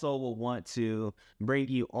also will want to bring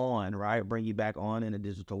you on, right? Bring you back on in a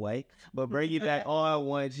digital way. But bring you back on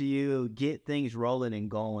once you get things rolling and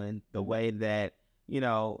going the way that,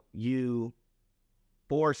 you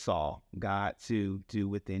foresaw God to do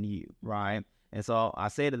within you, right? And so I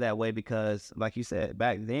say it that way because, like you said,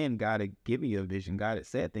 back then, God had given you a vision. God had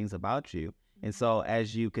said things about you. And so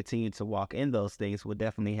as you continue to walk in those things, we'll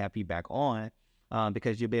definitely have you back on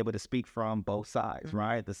because you'll be able to speak from both sides,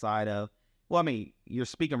 right? The side of, you're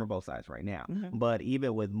speaking from both sides right now, but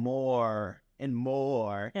even with more and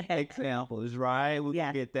more examples, right? We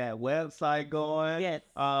can get that website going. Yes.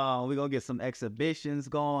 We're going to get some exhibitions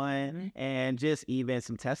going and just even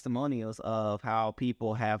some testimonials of how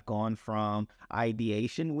people have gone from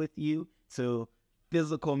ideation with you to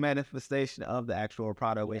physical manifestation of the actual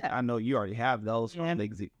product, which I know you already have those. Yeah. From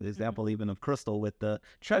the example even of Crystal with the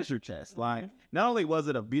treasure chest. Like, not only was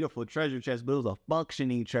it a beautiful treasure chest, but it was a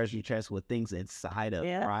functioning treasure chest with things inside of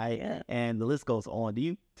it, right? Yeah. And the list goes on. Do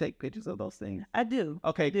you take pictures of those things? I do.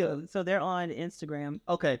 Okay, I do. So they're on Instagram.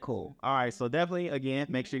 Okay, cool. All right, so definitely, again,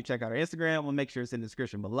 make sure you check out our Instagram. We'll make sure it's in the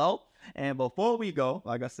description below. And before we go,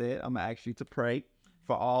 like I said, I'm going to ask you to pray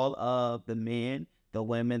for all of the men, the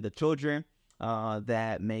women, the children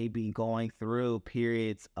that may be going through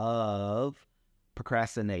periods of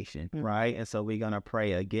procrastination, right? And so we're going to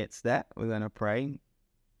pray against that. We're going to pray.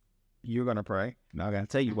 You're going to pray. Now I'm going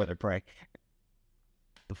to tell you what to pray.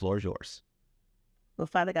 The floor is yours. Well,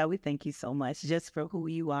 Father God, we thank you so much just for who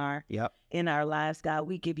you are in our lives, God.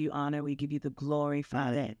 We give you honor. We give you the glory,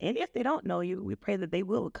 Father. And if they don't know you, we pray that they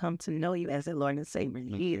will come to know you as their Lord and Savior,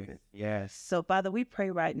 Jesus. Yes. So, Father, we pray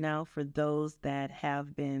right now for those that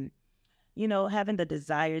have been, having the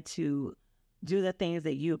desire to do the things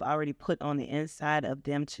that you have already put on the inside of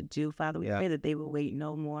them to do, Father. We pray that they will wait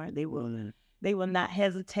no more. They will not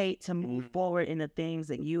hesitate to move forward in the things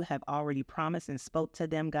that you have already promised and spoke to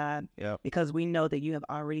them, God, because we know that you have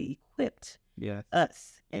already equipped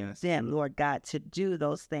us and them, Lord God, to do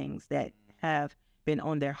those things that have been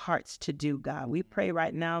on their hearts to do, God. We pray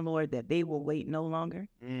right now, Lord, that they will wait no longer,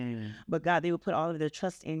 but God, they will put all of their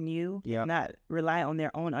trust in you, not rely on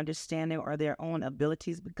their own understanding or their own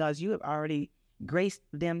abilities, because you have already graced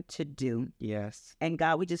them to do. Yes. And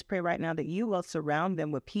God, we just pray right now that you will surround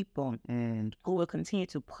them with people who will continue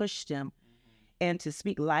to push them and to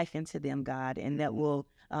speak life into them, God, and that will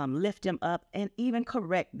lift them up and even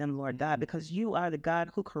correct them, Lord God, because you are the God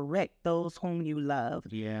who correct those whom you love.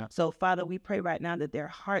 Yeah. So, Father, we pray right now that their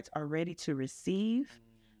hearts are ready to receive.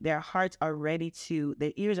 Their hearts are ready to,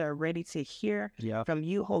 their ears are ready to hear from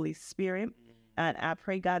you, Holy Spirit. And I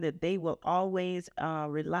pray, God, that they will always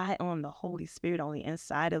rely on the Holy Spirit on the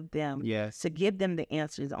inside of them to give them the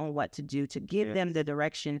answers on what to do, to give them the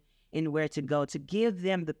direction in where to go, to give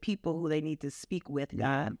them the people who they need to speak with,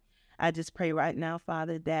 God. I just pray right now,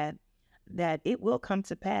 Father, that it will come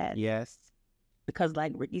to pass. Yes. Because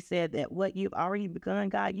like Ricky said, that what you've already begun,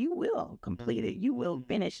 God, you will complete it. You will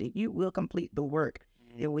finish it. You will complete the work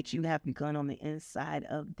in which you have begun on the inside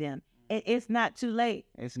of them. It's not too late.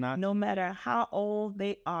 It's not. No matter how old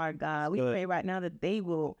they are, God, we pray right now that they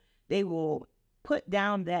will put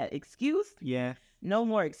down that excuse. Yeah. No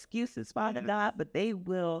more excuses, Father God, but they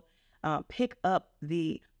will pick up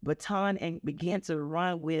the baton and begin to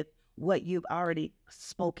run with what you've already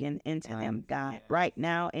spoken into them, God, right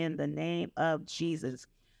now in the name of Jesus.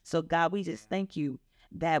 So, God, we just thank you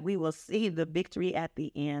that we will see the victory at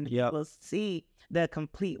the end. We will see the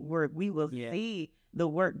complete work. We will see the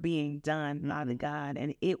work being done, Father God,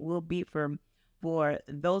 and it will be for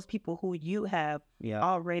those people who you have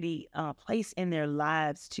already placed in their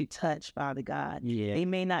lives to touch, Father God. They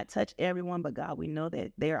may not touch everyone, but God, we know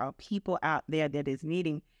that there are people out there that is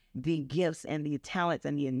needing the gifts and the talents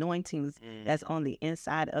and the anointings that's on the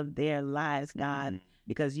inside of their lives, God,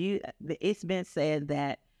 because it's been said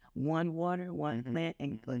that one water, one plant,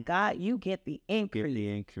 and God, you get the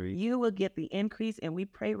increase. You will get the increase, and we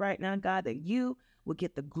pray right now, God, that you will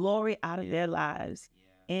get the glory out of their lives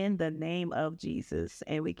in the name of Jesus.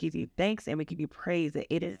 And we give you thanks and we give you praise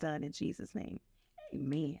that it is done in Jesus' name.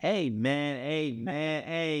 Amen. Amen. Amen.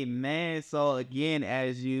 Amen. So again,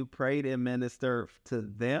 as you pray to minister to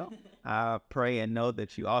them, I pray and know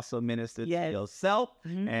that you also minister to yourself.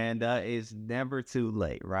 And it's never too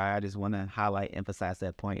late, right? I just want to emphasize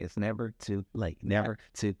that point. It's never too late. Never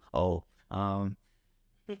too old. And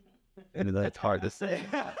that's hard to say.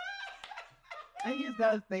 I just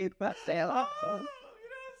gotta say it myself. You know what I'm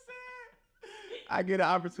saying? I get an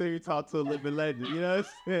opportunity to talk to a living legend. You know what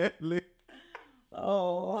I'm saying?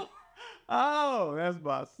 Oh, that's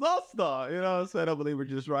my sister. You know what I'm saying? I believe we're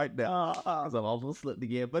just right now. Because I'm almost slipped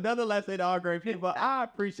again. But nonetheless, they're all great people. I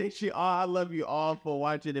appreciate you all. I love you all for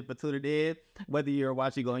watching and for tuning in. Whether you're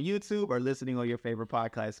watching on YouTube or listening on your favorite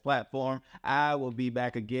podcast platform, I will be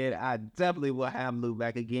back again. I definitely will have Lou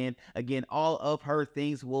back again. Again, all of her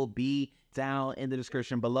things will be down in the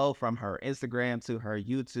description below, from her Instagram to her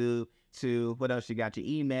YouTube to what else you got, your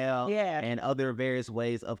email and other various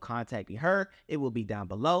ways of contacting her. It will be down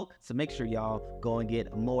below. So make sure y'all go and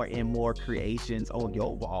get more and more creations on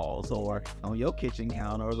your walls or on your kitchen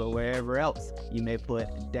counters or wherever else you may put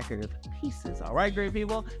decorative pieces. All right, great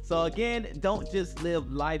people. So again, don't just live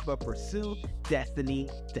life, but pursue destiny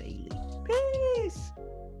daily. Peace.